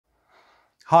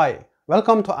Hi,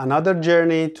 welcome to another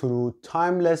journey to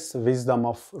timeless wisdom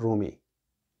of Rumi.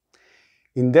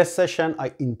 In this session,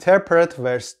 I interpret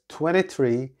verse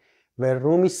 23, where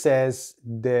Rumi says,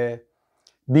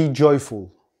 "Be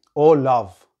joyful, O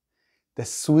love, the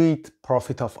sweet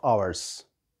prophet of ours,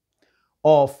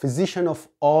 O physician of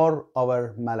all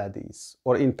our maladies."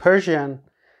 Or in Persian,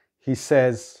 he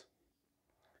says,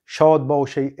 "شاد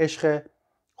باش ای عشق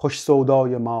خوش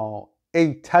سودای ما،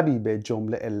 ای طبیب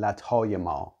جمله علتهای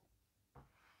ما."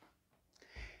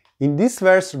 In this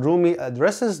verse, Rumi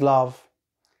addresses love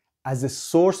as a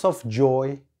source of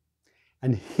joy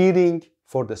and healing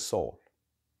for the soul.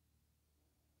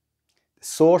 The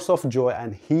source of joy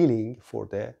and healing for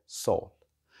the soul.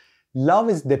 Love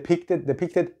is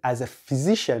depicted as a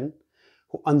physician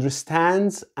who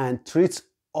understands and treats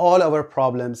all our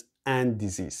problems and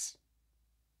disease.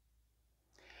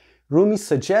 Rumi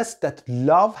suggests that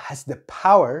love has the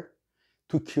power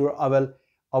to cure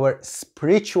our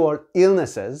spiritual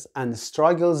illnesses and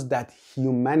struggles that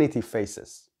humanity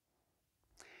faces.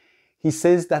 He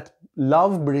says that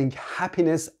love brings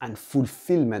happiness and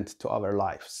fulfillment to our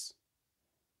lives.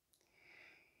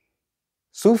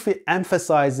 Sufi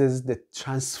emphasizes the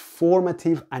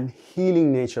transformative and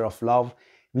healing nature of love,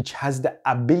 which has the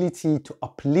ability to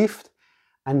uplift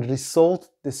and restore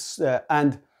the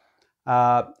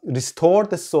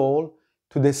soul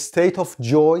to the state of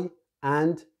joy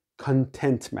and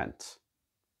contentment.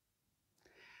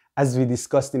 As we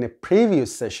discussed in a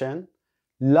previous session,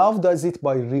 love does it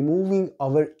by removing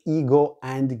our ego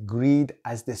and greed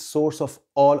as the source of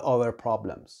all our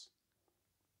problems.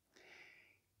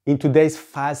 In today's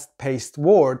fast-paced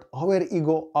world, our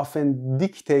ego often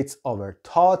dictates our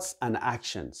thoughts and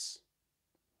actions.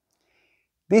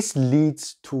 This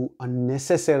leads to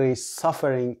unnecessary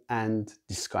suffering and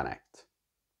disconnect.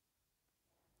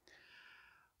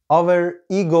 Our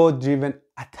ego-driven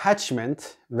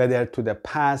attachment, whether to the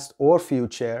past or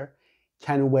future,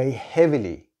 can weigh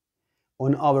heavily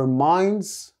on our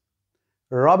minds,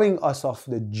 robbing us of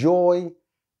the joy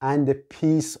and the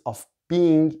peace of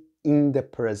being in the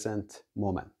present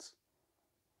moment.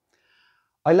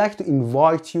 I'd like to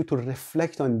invite you to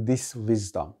reflect on this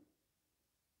wisdom.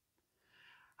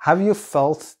 Have you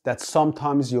felt that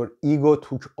sometimes your ego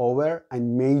took over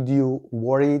and made you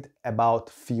worried about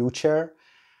future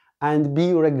and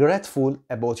be regretful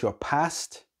about your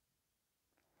past?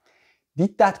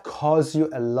 Did that cause you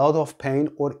a lot of pain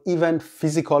or even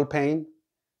physical pain?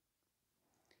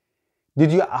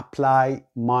 Did you apply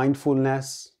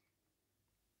mindfulness?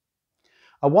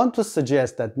 I want to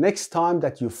suggest that next time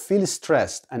that you feel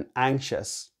stressed and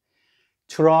anxious,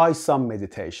 try some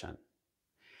meditation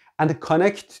and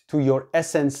connect to your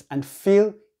essence and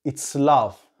feel its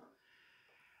love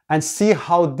and see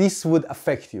how this would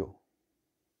affect you.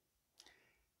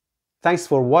 Thanks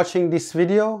for watching this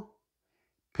video.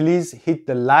 Please hit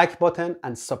the like button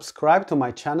and subscribe to my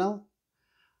channel,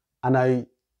 and I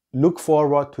look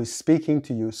forward to speaking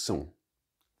to you soon.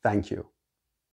 Thank you.